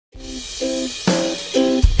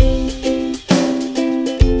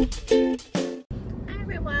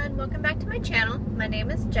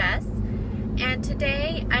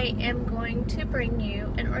today I am going to bring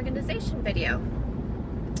you an organization video.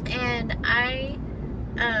 And I,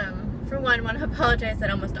 for one, want to apologize that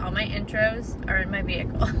almost all my intros are in my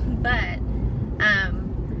vehicle. But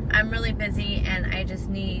I'm really busy and I just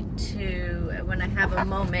need to, when I have a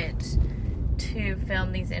moment to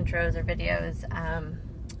film these intros or videos,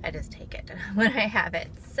 I just take it when I have it.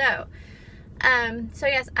 So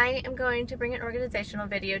yes, I am going to bring an organizational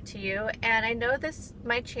video to you, and I know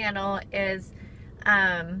my channel is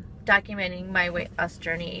documenting my weight loss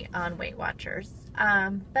journey on Weight Watchers,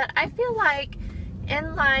 but I feel like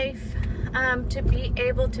in life, to be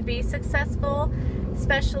able to be successful,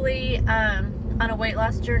 especially on a weight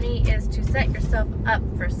loss journey, is to set yourself up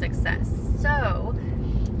for success. So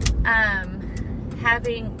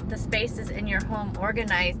having the spaces in your home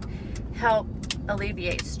organized help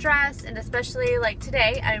alleviate stress, and especially like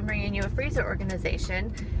today I'm bringing you a freezer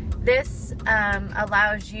organization. This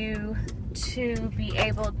allows you to be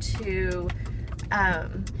able to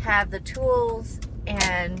have the tools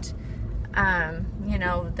and you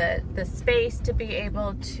know, the space to be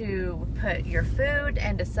able to put your food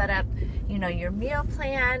and to set up, you know, your meal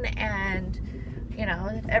plan. And you know,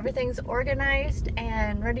 if everything's organized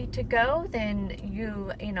and ready to go, then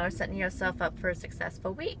you know, are setting yourself up for a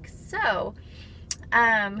successful week. So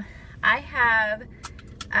I have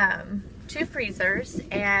 2 freezers,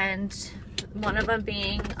 and one of them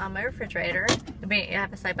being on my refrigerator. I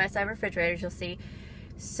have a side-by-side refrigerator, as you'll see.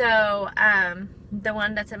 So the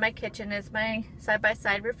one that's in my kitchen is my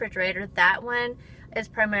side-by-side refrigerator. That one is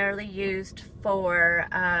primarily used for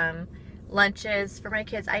lunches for my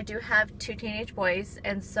kids. I do have 2 teenage boys,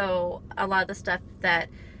 and so a lot of the stuff that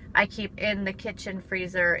I keep in the kitchen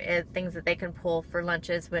freezer is things that they can pull for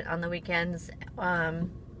lunches on the weekends,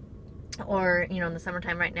 or you know, in the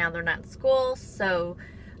summertime. Right now they're not in school, so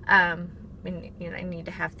you know, I need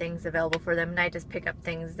to have things available for them, and I just pick up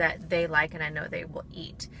things that they like and I know they will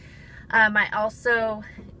eat. I also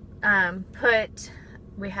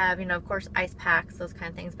we have, you know, of course, ice packs, those kind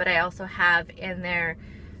of things, but I also have in there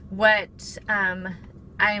what I'm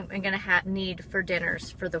gonna need for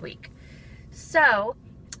dinners for the week. So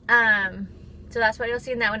so that's what you'll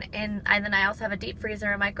see in that one. And then I also have a deep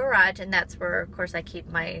freezer in my garage, and that's where, of course, I keep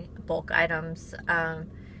my bulk items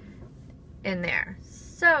in there.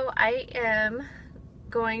 So I am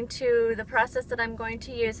going to, the process that I'm going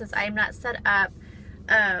to use is I'm not set up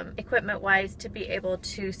equipment wise to be able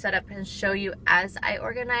to set up and show you as I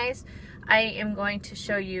organize. I am going to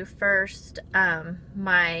show you first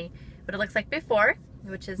what it looks like before,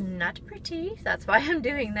 which is not pretty. That's why I'm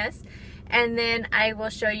doing this. And then I will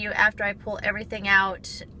show you after I pull everything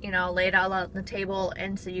out, you know, lay it all out on the table,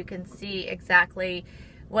 and so you can see exactly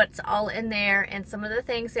what's all in there. And some of the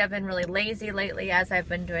things, I've been really lazy lately as I've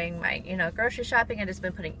been doing my, you know, grocery shopping. I've just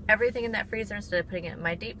been putting everything in that freezer instead of putting it in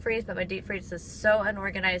my deep freeze, but my deep freeze is so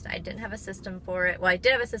unorganized. I didn't have a system for it. Well, I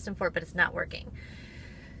did have a system for it, but it's not working.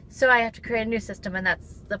 So I have to create a new system, and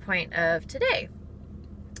that's the point of today.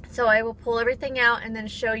 So I will pull everything out and then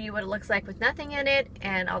show you what it looks like with nothing in it,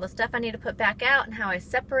 and all the stuff I need to put back out, and how I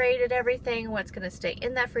separated everything, what's going to stay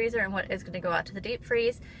in that freezer and what is going to go out to the deep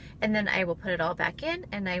freeze. And then I will put it all back in,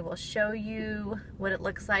 and I will show you what it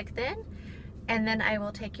looks like then. And then I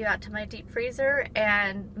will take you out to my deep freezer,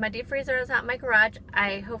 and my deep freezer is out in my garage.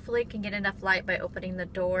 I hopefully can get enough light by opening the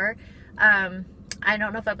door. I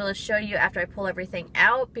don't know if I'll be able to show you after I pull everything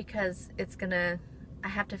out, because I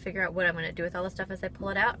have to figure out what I'm going to do with all the stuff as I pull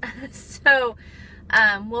it out. So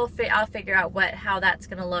I'll figure out how that's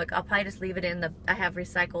going to look. I'll probably just leave it I have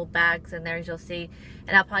recycled bags in there, as you'll see,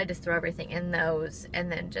 and I'll probably just throw everything in those,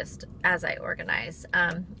 and then just as I organize.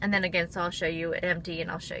 And then again, so I'll show you it empty, and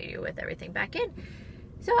I'll show you with everything back in.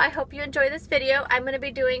 So I hope you enjoy this video. I'm going to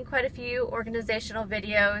be doing quite a few organizational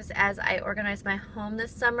videos as I organize my home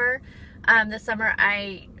this summer. This summer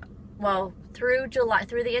through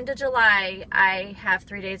the end of July, I have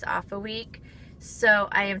 3 days off a week. So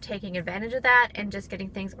I am taking advantage of that and just getting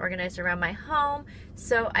things organized around my home,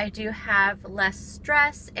 so I do have less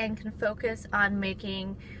stress and can focus on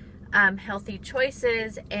making healthy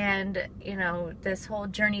choices. And you know, this whole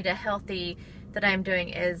journey to healthy that I'm doing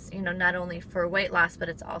is, you know, not only for weight loss, but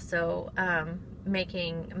it's also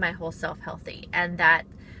making my whole self healthy. And that,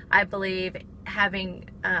 I believe, having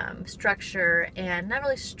structure, and not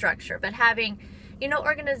really structure, but having, you know,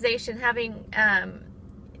 organization, having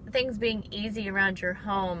things being easy around your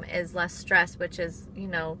home is less stress, which is, you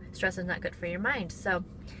know, stress is not good for your mind. So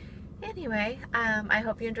anyway, I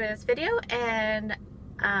hope you enjoy this video, and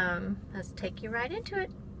let's take you right into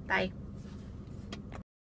it. Bye.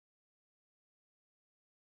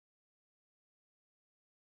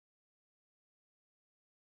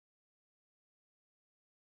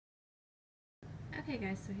 Okay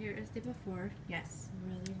guys, so here is the before. Yes,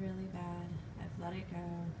 really, really bad. I've let it go.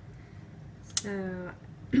 So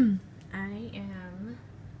I am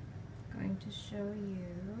going to show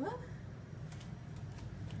you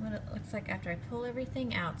what it looks like after I pull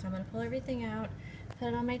everything out. So I'm going to pull everything out, put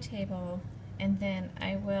it on my table, and then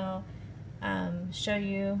I will show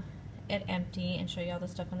you it empty and show you all the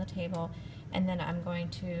stuff on the table. And then I'm going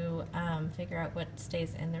to figure out what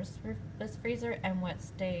stays in this freezer and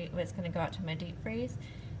what's going to go out to my deep freeze.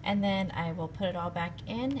 And then I will put it all back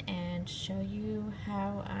in and show you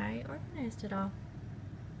how I organized it all.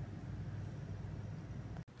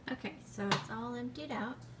 Okay, so it's all emptied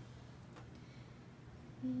out.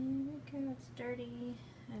 Here we go, it's dirty.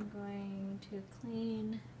 I'm going to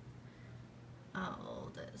clean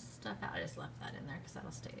all this stuff out. I just left that in there because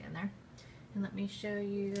that'll stay in there. And let me show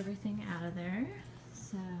you everything out of there.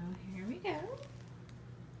 So here we go.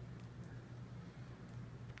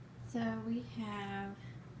 So we have,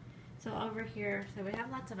 so over here, so we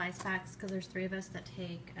have lots of ice packs because there's 3 of us that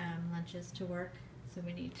take lunches to work. So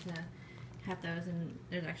we need to have those, and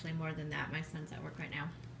there's actually more than that. My son's at work right now.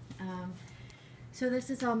 So this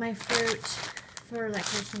is all my fruit for, like,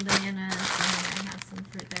 there's some bananas, and I have some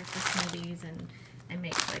fruit there for smoothies, and I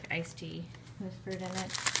make like iced tea with fruit in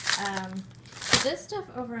it. This stuff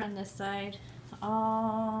over on this side,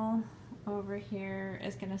 all over here,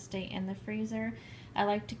 is going to stay in the freezer. I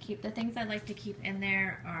like to keep, the things I like to keep in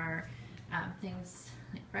there are things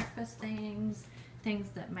like breakfast things, things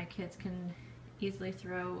that my kids can easily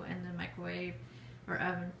throw in the microwave or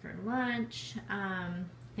oven for lunch,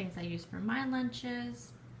 things I use for my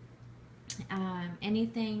lunches,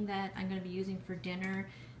 anything that I'm going to be using for dinner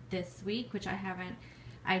this week, which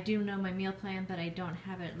I do know my meal plan, but I don't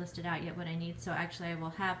have it listed out yet what I need. So actually I'm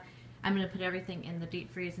going to put everything in the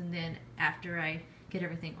deep freeze, and then after I get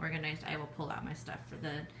everything organized, I will pull out my stuff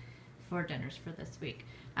for dinners for this week.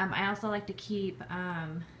 I also like to keep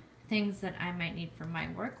things that I might need for my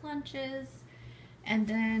work lunches. And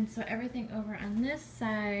then, so everything over on this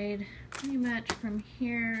side, pretty much from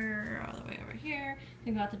here all the way over here,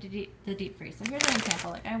 can go out the deep freeze. So here's an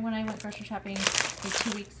example. Like when I went grocery shopping like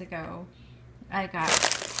 2 weeks ago, I got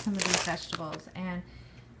some of these vegetables, and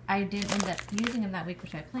I didn't end up using them that week,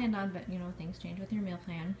 which I planned on, but you know, things change with your meal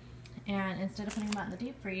plan. And instead of putting them out in the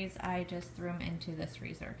deep freeze, I just threw them into this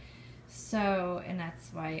freezer. So, and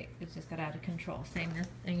that's why it just got out of control. Same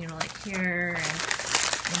thing, you know, like here, and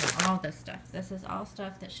you know, all this stuff. This is all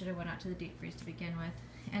stuff that should have went out to the deep freeze to begin with.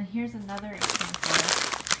 And here's another example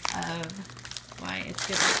of why it's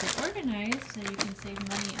good to stay organized so you can save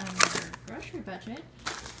money on your grocery budget,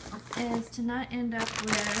 is to not end up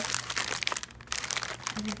with,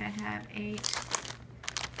 I think I have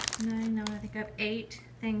 8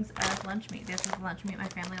 things of lunch meat. This is lunch meat my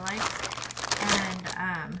family likes.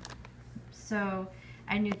 And so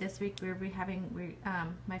I knew this week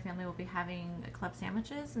my family will be having club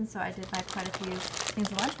sandwiches, and so I did buy quite a few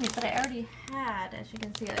things of lunch meat, but I already had, as you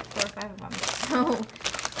can see, like 4 or 5 of them. So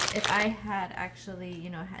if I had actually, you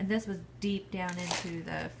know, and this was deep down into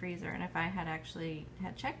the freezer, and if I had actually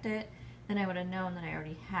checked it, then I would have known that I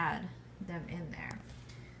already had them in there.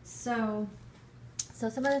 So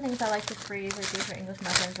some of the things I like to freeze are these are English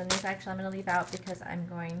muffins, and these actually I'm going to leave out because I'm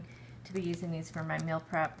going to be using these for my meal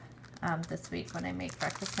prep this week when I make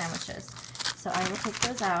breakfast sandwiches. So I will take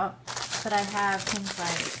those out, but I have things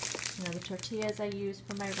like, you know, the tortillas I use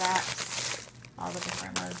for my wraps, all the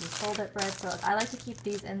different ones, the folded bread. So I like to keep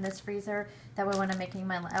these in this freezer. That way when I'm making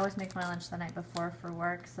I always make my lunch the night before for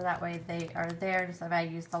work, so that way they are there. Just if I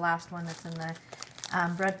use the last one that's in the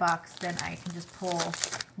bread box, then I can just pull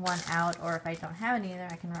one out, or if I don't have any there,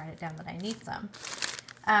 I can write it down that I need some.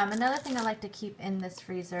 Another thing I like to keep in this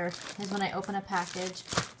freezer is when I open a package,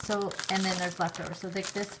 and then there's leftovers. So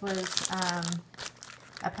this was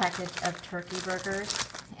a package of turkey burgers,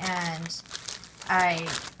 and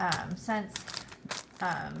since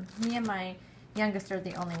me and my youngest are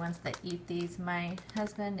the only ones that eat these, my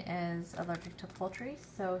husband is allergic to poultry,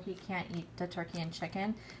 so he can't eat the turkey and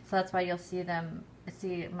chicken. So that's why you'll see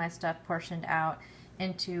my stuff portioned out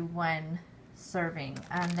into one serving,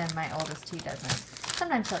 and then my oldest, he doesn't.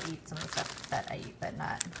 Sometimes he'll eat some of the stuff that I eat, but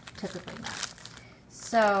typically not.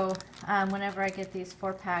 So whenever I get these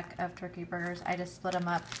 4-pack of turkey burgers, I just split them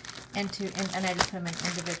up and I just put them in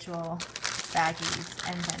individual baggies,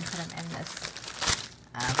 and then put them in this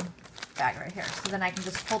bag right here. So then I can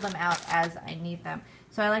just pull them out as I need them.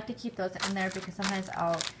 So I like to keep those in there because sometimes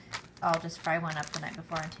I'll just fry one up the night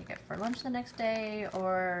before and take it for lunch the next day,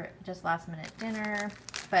 or just last minute dinner.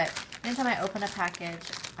 But anytime I open a package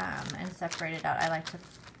and separate it out, I like to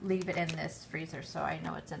leave it in this freezer so I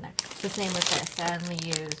know it's in there. The same with this. I only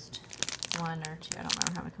used one or two. I don't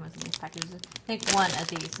remember how many comes in these packages. I think one of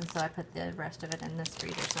these, and so I put the rest of it in this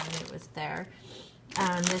freezer, so I knew it was there.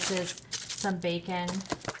 This is some bacon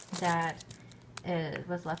that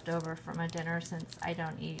was left over from a dinner, since I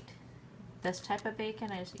don't eat this type of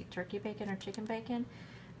bacon. I just eat turkey bacon or chicken bacon.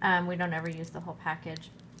 We don't ever use the whole package.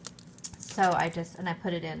 So I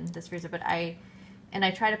put it in this freezer, but I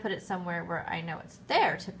try to put it somewhere where I know it's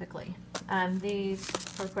there typically. These,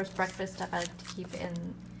 so of course, breakfast stuff I like to keep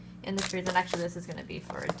in the freezer. And actually, this is going to be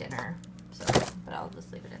for a dinner, so but I'll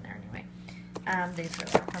just leave it in there anyway. These are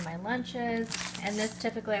for my lunches, and this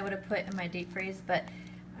typically I would have put in my deep freeze, but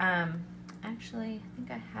actually I think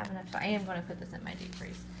I have enough, so I am going to put this in my deep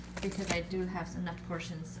freeze because I do have enough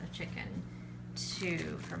portions of chicken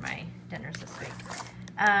for my dinners this week.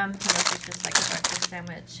 This is just like a breakfast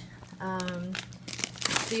sandwich.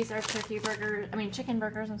 These are chicken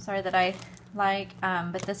burgers, I'm sorry, that I like,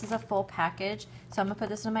 but this is a full package, so I'm going to put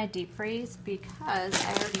this in my deep freeze because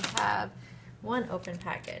I already have one open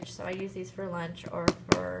package. So I use these for lunch or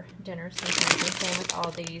for dinner sometimes, and same with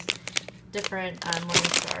all these different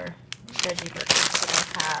Morningstar veggie burgers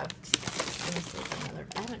that I have. Let me see another.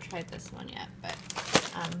 I haven't tried this one yet, but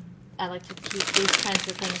I like to keep these kinds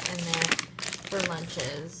of things in there for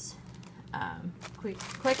lunches,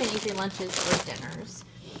 quick and easy lunches or dinners.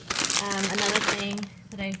 Another thing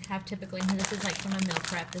that I have typically, and this is like from a meal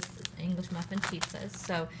prep, this is English muffin pizzas.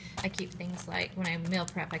 So I keep things like, when I meal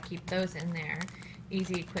prep, I keep those in there,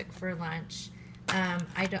 easy, quick for lunch.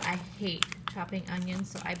 I hate chopping onions,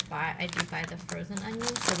 so I do buy the frozen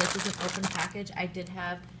onions. So this is an open package. I did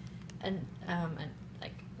have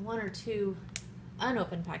like one or two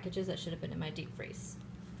unopened packages that should have been in my deep freeze.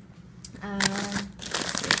 And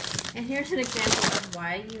here's an example of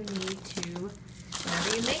why you need to,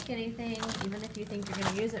 whenever you make anything, even if you think you're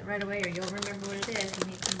going to use it right away or you'll remember what it is, you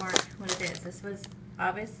need to mark what it is. This was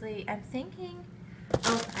obviously, I'm thinking,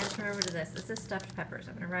 oh, I just remembered this. This is stuffed peppers.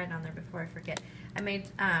 I'm going to write it on there before I forget. I made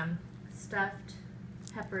stuffed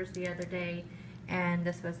peppers the other day, and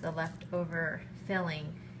this was the leftover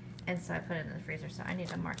filling, and so I put it in the freezer, so I need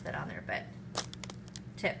to mark that on there, but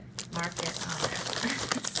tip, mark it on there.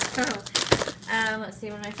 So, let's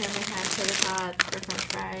see, when my family had tater tots or french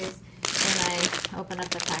fries, when I open up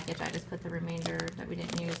the package, I just put the remainder that we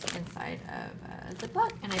didn't use inside of a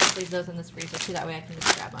Ziploc, and I just leave those in this freezer too, that way I can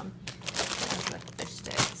just grab them. With fish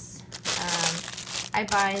sticks. I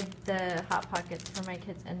buy the Hot Pockets for my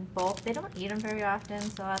kids in bulk. They don't eat them very often,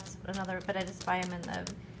 so that's another, but I just buy them in the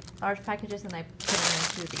large packages and I put them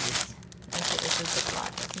into these. And so this is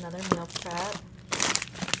Ziploc. That's another meal prep.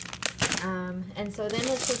 And so then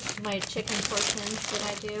it's just my chicken portions that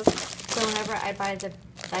I do. So whenever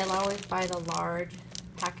I'll always buy the large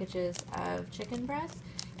packages of chicken breasts,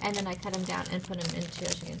 and then I cut them down and put them into,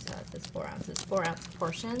 as you can tell, it says 4 ounces, 4 ounce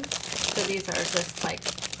portions. So these are just like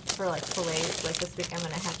for like fillets. Like this week I'm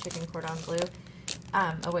going to have chicken cordon bleu,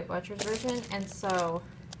 a Weight Watchers version, and so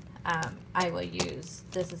I will use,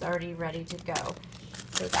 this is already ready to go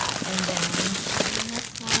for that. And then this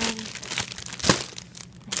one,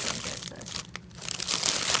 I think this is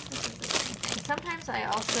the same thing. Sometimes I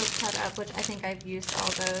also cut up, which I think I've used all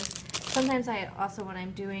those. Sometimes I also, when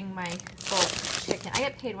I'm doing my bulk chicken, I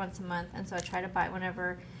get paid once a month, and so I try to buy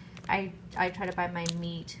whenever I try to buy my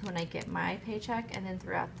meat when I get my paycheck, and then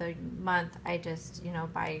throughout the month I just,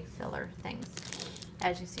 buy filler things,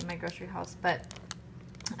 as you see in my grocery house. But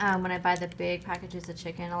when I buy the big packages of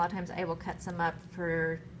chicken, a lot of times I will cut some up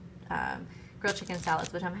for grilled chicken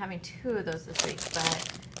salads, which I'm having 2 of those this week, but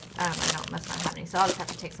I must not have any, so I'll just have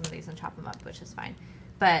to take some of these and chop them up, which is fine.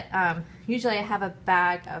 But usually I have a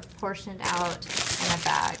bag of portioned out and a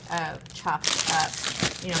bag of chopped up,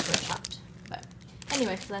 for chopped. But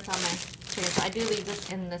anyway, so that's all my chicken. So I do leave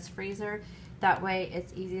this in this freezer. That way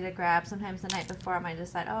it's easy to grab. Sometimes the night before I might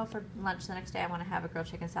decide, oh, for lunch the next day I want to have a grilled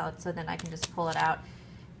chicken salad. So then I can just pull it out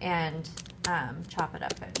and chop it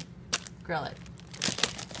up and grill it.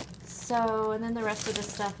 So, and then the rest of the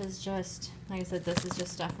stuff is just, like I said, this is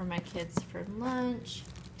just stuff for my kids for lunch.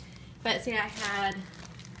 But see, I had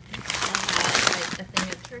like a thing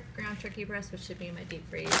of ground turkey breast, which should be in my deep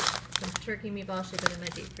freeze. Some turkey meatballs should be in my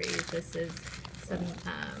deep freeze. This is some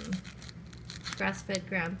grass-fed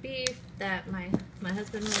ground beef that my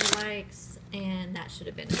husband really likes, and that should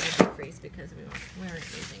have been in my deep freeze because we weren't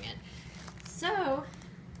using it. So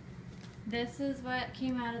this is what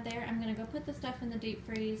came out of there. I'm gonna go put the stuff in the deep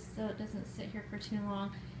freeze so it doesn't sit here for too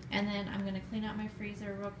long. And then I'm going to clean out my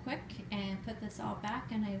freezer real quick and put this all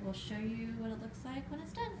back, and I will show you what it looks like when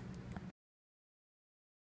it's done.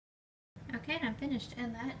 Okay, and I'm finished,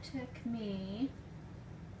 and that took me,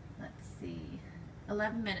 let's see,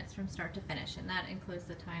 11 minutes from start to finish, and that includes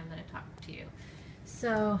the time that I talked to you.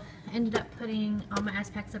 So I ended up putting all my ice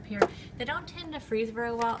packs up here. They don't tend to freeze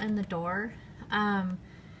very well in the door.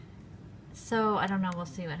 So I don't know, we'll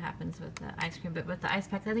see what happens with the ice cream, but with the ice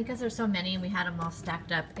packs, I think because there's so many and we had them all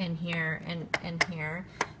stacked up in here and in here,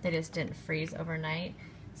 they just didn't freeze overnight.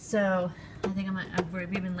 So I think we've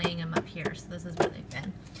been laying them up here, so this is where they've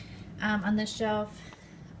been. On this shelf,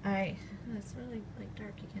 it's really like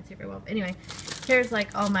dark, you can't see very well. But anyway, here's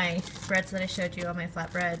like all my breads that I showed you, all my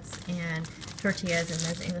flatbreads and tortillas, and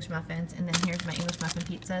there's English muffins, and then here's my English muffin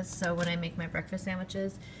pizzas. So when I make my breakfast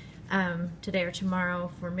sandwiches, today or tomorrow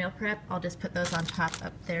for meal prep, I'll just put those on top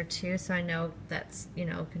up there too, so I know that's, you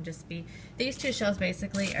know, can just be, these two shelves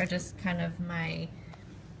basically are just kind of my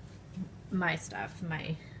stuff,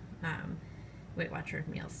 my Weight Watcher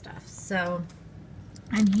meal stuff. So,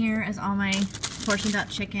 and here is all my portioned out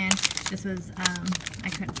chicken. This was, I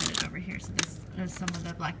couldn't put it over here, so this is some of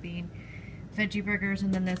the black bean veggie burgers,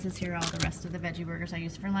 and then this is here all the rest of the veggie burgers I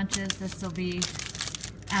use for lunches. This will be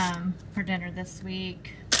for dinner this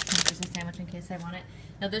week. Just a sandwich in case I want it.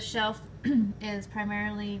 Now this shelf is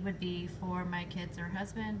primarily would be for my kids or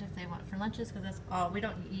husband if they want for lunches, because that's all. We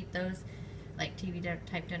don't eat those like TV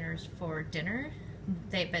type dinners for dinner.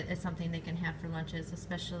 But it's something they can have for lunches,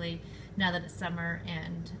 especially now that it's summer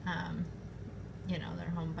and you know, they're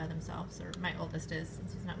home by themselves. Or my oldest is,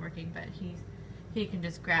 since he's not working, but he can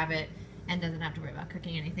just grab it and doesn't have to worry about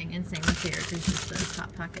cooking anything. And same with here, there's just those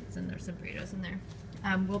Hot Pockets and there's some burritos in there.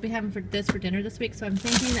 We'll be having this for dinner this week, so I'm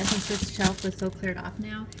thinking that since this shelf was so cleared off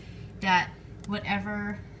now, that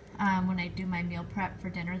whatever, when I do my meal prep for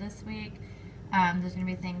dinner this week, there's going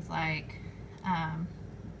to be things like,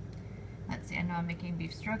 let's see, I know I'm making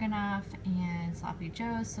beef stroganoff and sloppy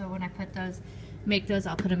joes, so when I put those, make those,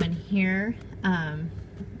 I'll put them in here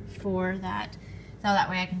for that, so that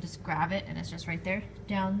way I can just grab it and it's just right there,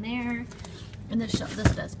 down there. And this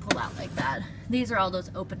does pull out like that. These are all those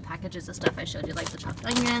open packages of stuff I showed you, like the chopped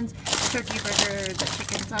onions, turkey burger, the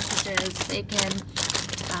chicken sausages, bacon.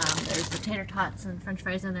 There's the tater tots and french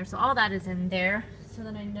fries in there. So all that is in there. So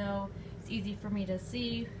then I know it's easy for me to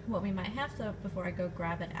see what we might have so before I go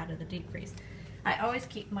grab it out of the deep freeze. I always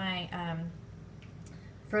keep my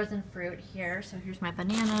frozen fruit here. So here's my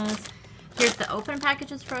bananas. Here's the open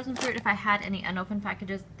packages frozen fruit. If I had any unopened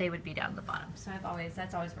packages, they would be down the bottom. So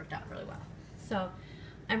that's always worked out really well. So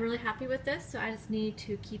I'm really happy with this, so I just need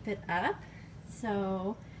to keep it up.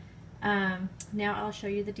 So now I'll show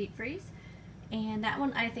you the deep freeze, and that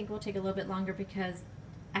one I think will take a little bit longer because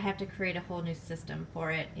I have to create a whole new system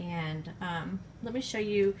for it. And let me show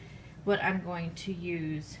you what I'm going to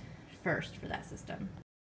use first for that system.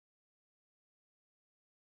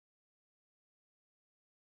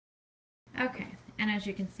 Okay, and as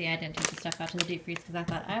you can see, I didn't take the stuff out to the deep freeze because I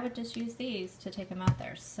thought I would just use these to take them out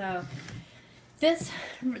there. So the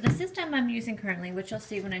system I'm using currently, which you'll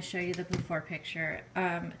see when I show you the before picture,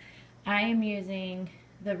 I am using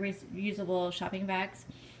the reusable shopping bags,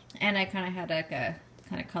 and I kind of had like a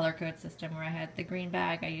kind of color code system where I had the green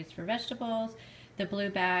bag I used for vegetables, the blue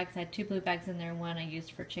bags, I had 2 blue bags in there. One I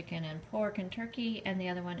used for chicken and pork and turkey, and the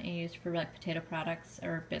other one I used for like potato products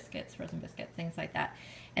or biscuits, frozen biscuits, things like that.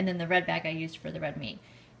 And then the red bag I used for the red meat.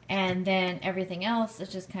 And then everything else is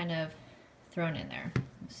just kind of thrown in there.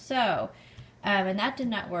 So, and that did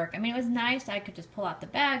not work. I mean, it was nice. I could just pull out the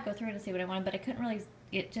bag, go through it and see what I wanted, but I couldn't really,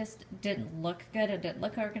 it just didn't look good. It didn't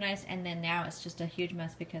look organized. And then now it's just a huge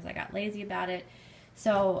mess because I got lazy about it.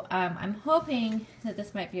 So I'm hoping that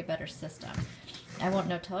this might be a better system. I won't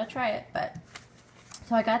know till I try it, but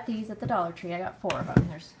so I got these at the Dollar Tree. I got 4 of them.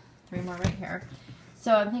 There's 3 more right here.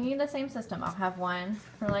 So I'm thinking the same system. I'll have one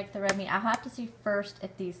for like the red meat. I'll have to see first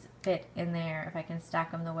if these fit in there, if I can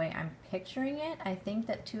stack them the way I'm picturing it. I think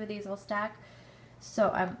that 2 of these will stack.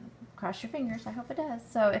 So cross your fingers. I hope it does.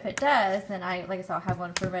 So if it does, then like I said, I'll have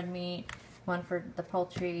one for red meat, one for the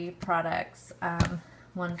poultry products,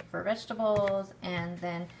 one for vegetables, and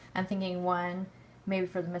then I'm thinking one maybe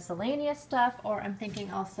for the miscellaneous stuff, or I'm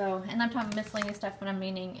thinking also, and I'm talking miscellaneous stuff, what I'm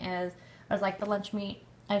meaning is, like the lunch meat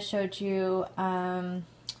I showed you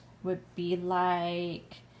would be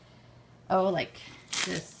like, like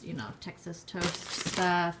this, you know, Texas toast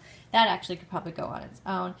stuff. That actually could probably go on its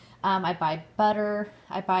own. I buy butter.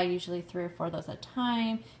 I buy usually 3 or 4 of those at a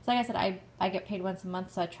time. So like I said, I get paid once a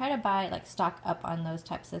month, so I try to buy, like, stock up on those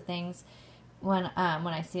types of things when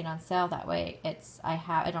I see it on sale. That way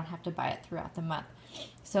I don't have to buy it throughout the month.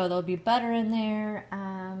 So there'll be butter in there.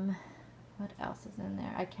 What else is in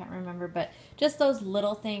there? I can't remember, but just those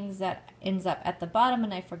little things that ends up at the bottom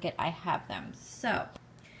and I forget I have them. So,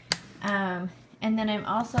 and then I'm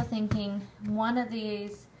also thinking one of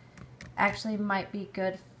these, actually might be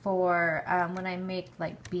good for when I make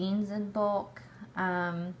like beans in bulk.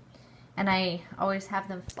 And I always have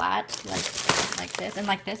them flat like this, and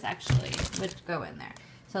like this actually would go in there.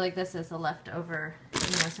 So like this is the leftover,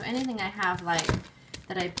 so anything I have like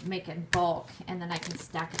that I make in bulk, and then I can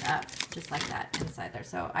stack it up just like that inside there.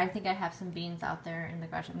 So I think I have some beans out there in the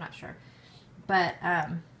garage, I'm not sure. But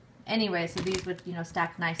anyway, so these would,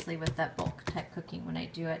 stack nicely with that bulk type cooking when I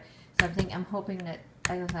do it. So I'm hoping that,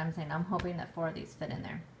 I'm hoping that 4 of these fit in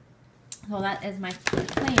there. Well, that is my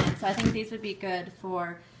plan. So I think these would be good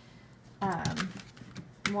for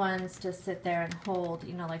ones to sit there and hold,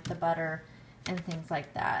 like the butter and things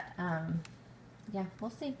like that. Yeah,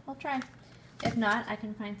 we'll see. We'll try. If not, I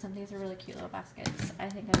can find some. These are really cute little baskets. I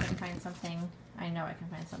think I can find something. I know I can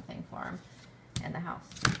find something for them in the house.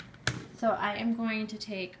 So I am going to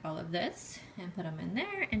take all of this and put them in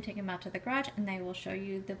there and take them out to the garage, and I will show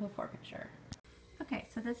you the before picture. Okay,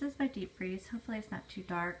 so this is my deep freeze. Hopefully it's not too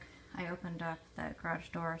dark. I opened up the garage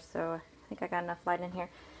door, so I think I got enough light in here.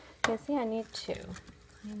 You see, I need to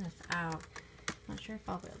clean this out. Not sure if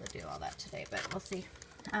I'll be able to do all that today, but we'll see.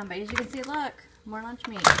 But as you can see, look, more lunch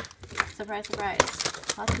meat. Surprise, surprise.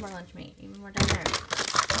 Lots more lunch meat, even more down there.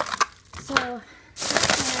 So,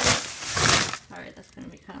 sorry, that's going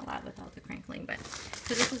to be kind of loud with all the crinkling, but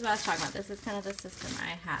so this is what I was talking about. This is kind of the system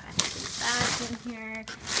I had. I had these bags in here,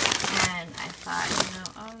 and I thought,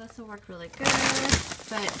 oh, this will work really good,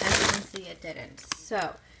 but as you can see, it didn't.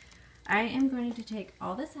 So, I am going to take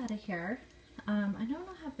all this out of here. I don't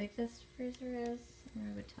know how big this freezer is, or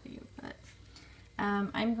I would tell you, but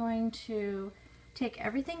I'm going to take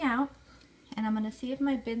everything out, and I'm going to see if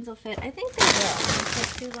my bins will fit. I think they will. Because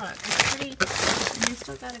see, look, it's pretty, and you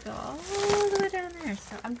still got to go all the way down there.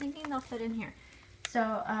 So I'm thinking they'll fit in here.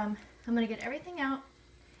 So I'm going to get everything out,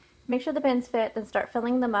 make sure the bins fit, then start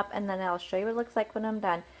filling them up, and then I'll show you what it looks like when I'm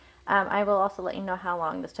done. I will also let you know how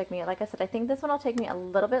long this took me. Like I said, I think this one will take me a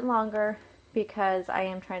little bit longer because I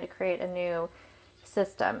am trying to create a new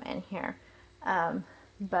system in here.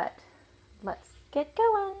 But let's get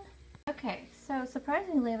going. Okay, so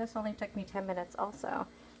surprisingly, this only took me 10 minutes also.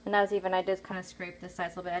 And that was even, I did kind of scrape this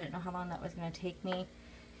size a little bit. I didn't know how long that was going to take me.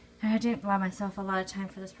 I didn't allow myself a lot of time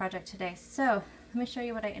for this project today. So, let me show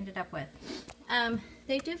you what I ended up with.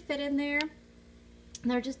 They do fit in there.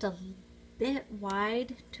 They're just a bit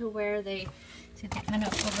wide to where they kind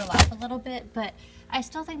of overlap a little bit, but I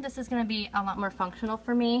still think this is going to be a lot more functional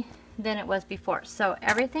for me than it was before. So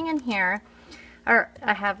everything in here,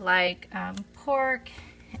 I have like pork,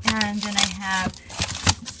 and then I have,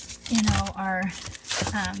 our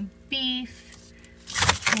beef,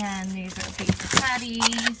 and these are beef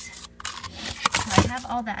patties. So I have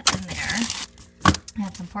all that in there. I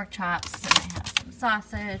have some pork chops, and I have some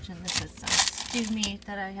sausage, and this is some stewed meat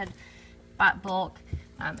that I had bought bulk.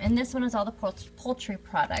 And this one is all the poultry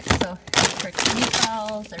products. So turkey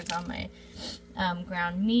meatballs, there's all my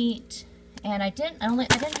ground meat. And I didn't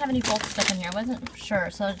have any bulk stuff in here. I wasn't sure,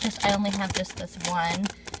 so I only have just this one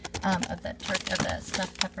of the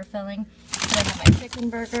stuffed pepper filling. But I have my chicken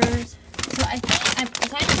burgers. So I think I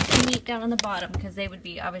decided to put the meat down on the bottom because they would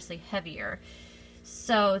be obviously heavier.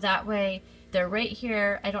 So that way they're right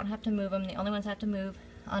here. I don't have to move them. The only ones I have to move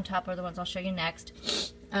on top are the ones I'll show you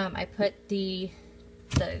next. I put the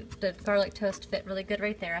garlic toast fit really good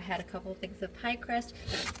right there. I had a couple of things of pie crust.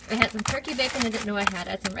 I had some turkey bacon I didn't know I had.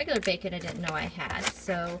 I had some regular bacon I didn't know I had.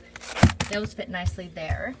 So those fit nicely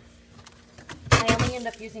there. I only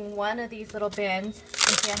ended up using one of these little bins.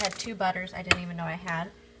 You see I had 2 butters I didn't even know I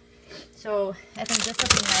had. So I think this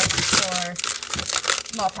would be nice for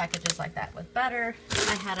small packages like that with butter.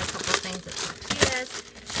 I had a couple things of tortillas.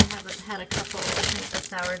 I had a couple of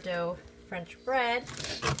sourdough French bread.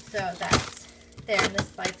 So that's there, and this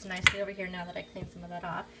slides nicely over here now that I cleaned some of that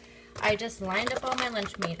off. I just lined up all my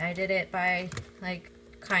lunch meat. I did it by like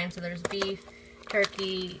kind, so there's beef,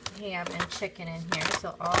 turkey, ham, and chicken in here.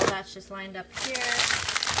 So all that's just lined up here.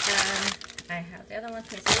 And I have the other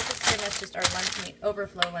lunch meat. So that's just our lunch meat,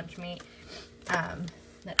 overflow lunch meat.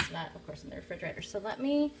 That's not, of course, in the refrigerator. So let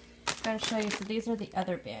me go and show you. So these are the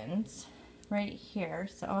other bins right here.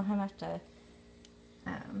 So I'll have to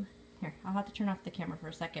here, I'll have to turn off the camera for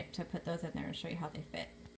a second to put those in there and show you how they fit.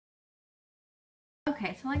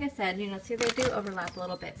 Okay, so like I said, see they do overlap a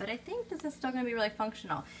little bit, but I think this is still going to be really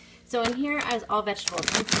functional. So in here I was all vegetables.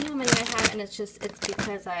 You see how many I have, and it's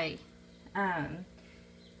because I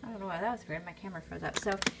don't know why that was weird. My camera froze up.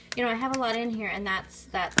 So, I have a lot in here, and that's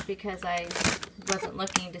because I wasn't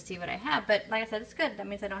looking to see what I have. But like I said, it's good. That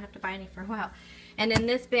means I don't have to buy any for a while. And in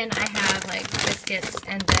this bin, I have like biscuits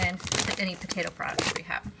and then any potato products we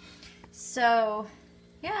have. So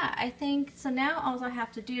yeah, I think, so now all I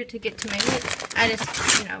have to do to get to my meat, I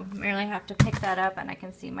just, you know, merely have to pick that up and I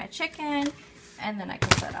can see my chicken, and then I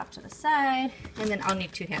can set it off to the side, and then I'll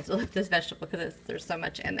need 2 hands to lift this vegetable because there's so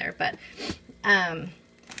much in there, but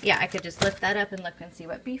yeah, I could just lift that up and look and see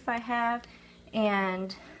what beef I have,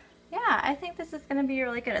 and yeah, I think this is going to be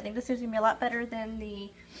really good. I think this is going to be a lot better than the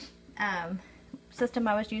system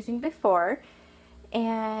I was using before,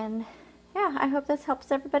 and yeah, I hope this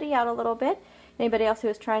helps everybody out a little bit. Anybody else who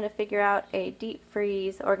is trying to figure out a deep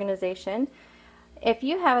freeze organization, if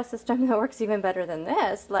you have a system that works even better than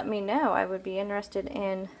this, let me know. I would be interested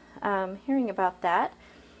in hearing about that.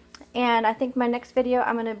 And I think my next video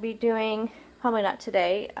I'm going to be doing, probably not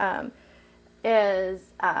today, is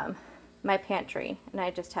my pantry. And I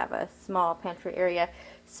just have a small pantry area,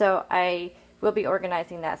 so I will be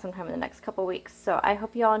organizing that sometime in the next couple weeks. So I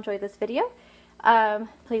hope you all enjoyed this video.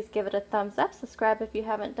 Please give it a thumbs up, subscribe if you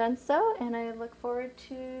haven't done so, and I look forward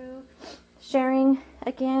to sharing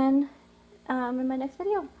again in my next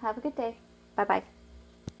video. Have a good day. Bye-bye.